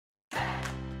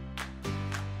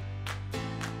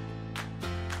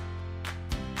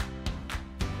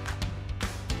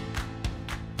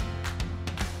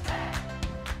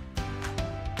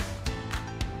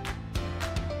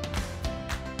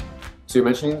So you're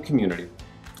mentioning the community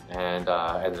and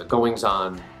the goings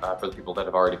on for the people that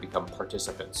have already become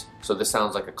participants. So this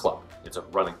sounds like a club. It's a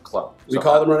running club. We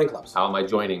call them running clubs. How am I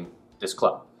joining this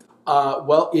club?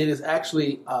 Well, it is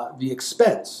actually the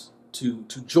expense to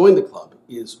join the club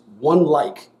is 1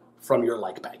 like from your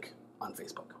like bank on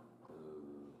Facebook.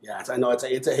 Yeah, I know it's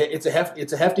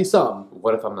a hefty sum.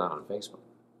 What if I'm not on Facebook?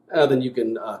 Then you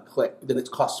can click. Then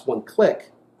it costs 1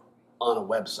 click on a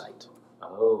website.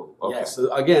 Oh, okay. Yeah,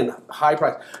 so again, high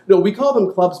price. No, we call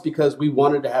them clubs because we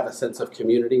wanted to have a sense of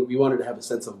community. We wanted to have a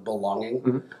sense of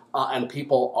belonging, and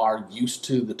people are used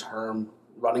to the term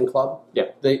running club.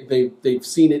 Yeah, they've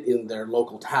seen it in their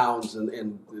local towns,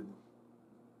 and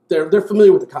they're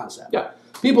familiar with the concept. Yeah,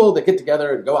 people that get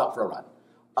together and go out for a run.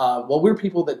 Well, we're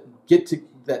people that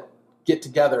get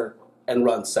together and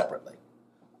run separately.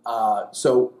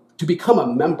 So to become a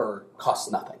member costs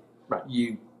nothing. Right.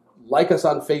 You like us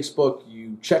on Facebook,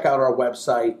 you check out our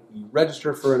website, you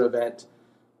register for an event.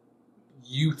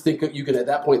 You can at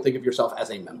that point think of yourself as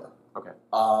a member. Okay.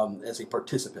 As a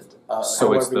participant.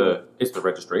 So it's the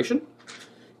registration?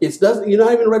 You're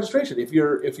not even a registration. If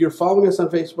you're following us on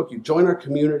Facebook, you join our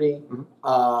community.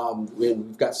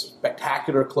 We've got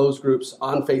spectacular closed groups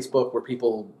on Facebook where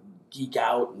people geek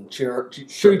out and cheer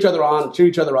each other on, cheer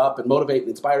each other up, and motivate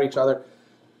and inspire each other.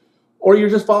 Or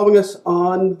you're just following us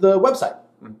on the website.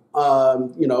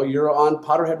 You're on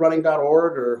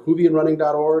potterheadrunning.org or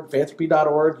hoovianrunning.org,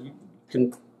 fanthropy.org. You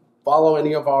can follow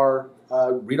any of our,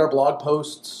 read our blog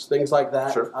posts, things like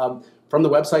that. Sure. From the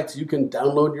websites, you can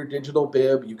download your digital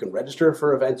bib. You can register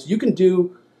for events. You can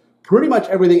do pretty much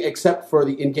everything except for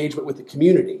the engagement with the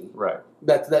community. Right.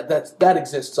 That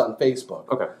exists on Facebook.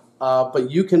 Okay.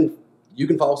 But you can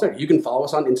follow us there. You can follow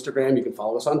us on Instagram. You can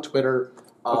follow us on Twitter.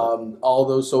 All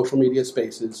those social media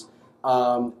spaces.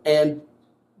 And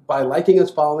by liking us,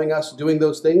 following us, doing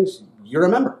those things, you're a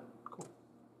member. Cool.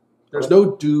 There's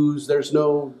no dues. There's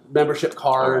no membership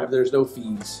card. Right. There's no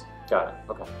fees. Got it.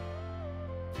 Okay.